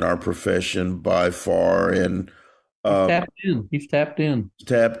best in our profession by far. And He's tapped in.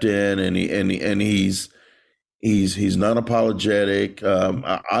 And he's not apologetic.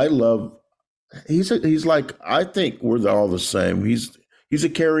 I love. He's like, I think we're all the same. He's a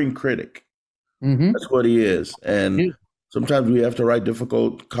caring critic. Mm-hmm. That's what he is. And sometimes we have to write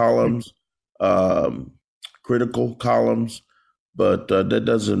difficult columns, critical columns. But that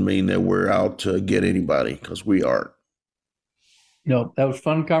doesn't mean that we're out to get anybody, because we aren't. No, that was a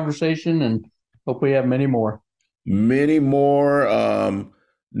fun conversation, and hope we have many more. Many more.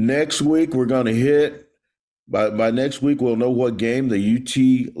 Next week, we're going to hit. By next week, we'll know what game the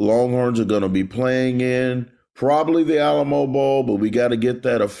UT Longhorns are going to be playing in. Probably the Alamo Bowl, but we got to get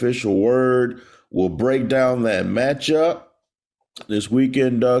that official word. We'll break down that matchup this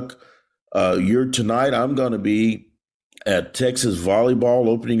weekend, Duck. Tonight, I'm going to be at Texas Volleyball,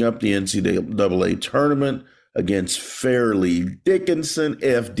 opening up the NCAA tournament against Fairleigh Dickinson,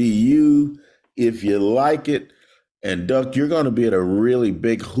 FDU, if you like it. And, Duck, you're going to be at a really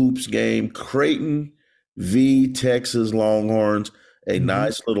big hoops game, Creighton v. Texas Longhorns, a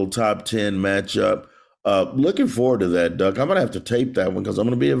nice little top 10 matchup. Looking forward to that, Duck. I'm going to have to tape that one because I'm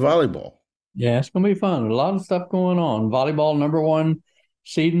going to be at volleyball. Yeah, it's going to be fun. A lot of stuff going on. Volleyball, #1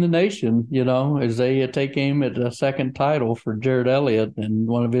 seed in the nation, as they take aim at a second title for Jared Elliott and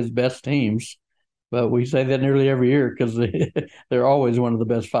one of his best teams. But we say that nearly every year because they're always one of the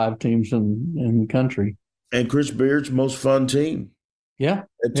best 5 teams in the country. And Chris Beard's most fun team. Yeah.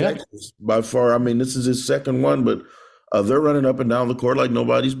 At Texas, by far. I mean, this is his second one, but they're running up and down the court like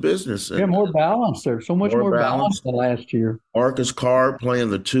nobody's business. And more balanced. There's so much more balanced than last year. Marcus Carr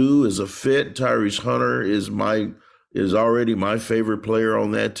playing the 2 is a fit. Tyrese Hunter is already my favorite player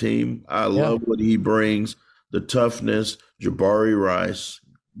on that team. I love what he brings, the toughness. Jabari Rice,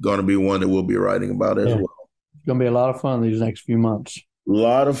 going to be one that we'll be writing about as well. It's going to be a lot of fun these next few months. A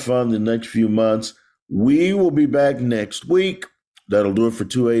lot of fun the next few months. We will be back next week. That'll do it for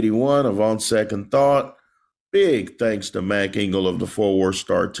 281 of On Second Thought. Big thanks to Mac Engel of the Fort Worth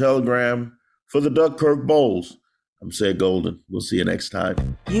Star-Telegram. For the Duck Kirk Bowles, I'm Ced Golden. We'll see you next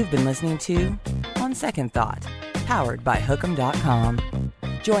time. You've been listening to On Second Thought, powered by Hook'em.com.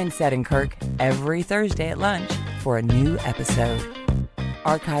 Join Ced and Kirk every Thursday at lunch for a new episode.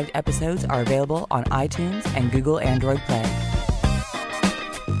 Archived episodes are available on iTunes and Google Android Play.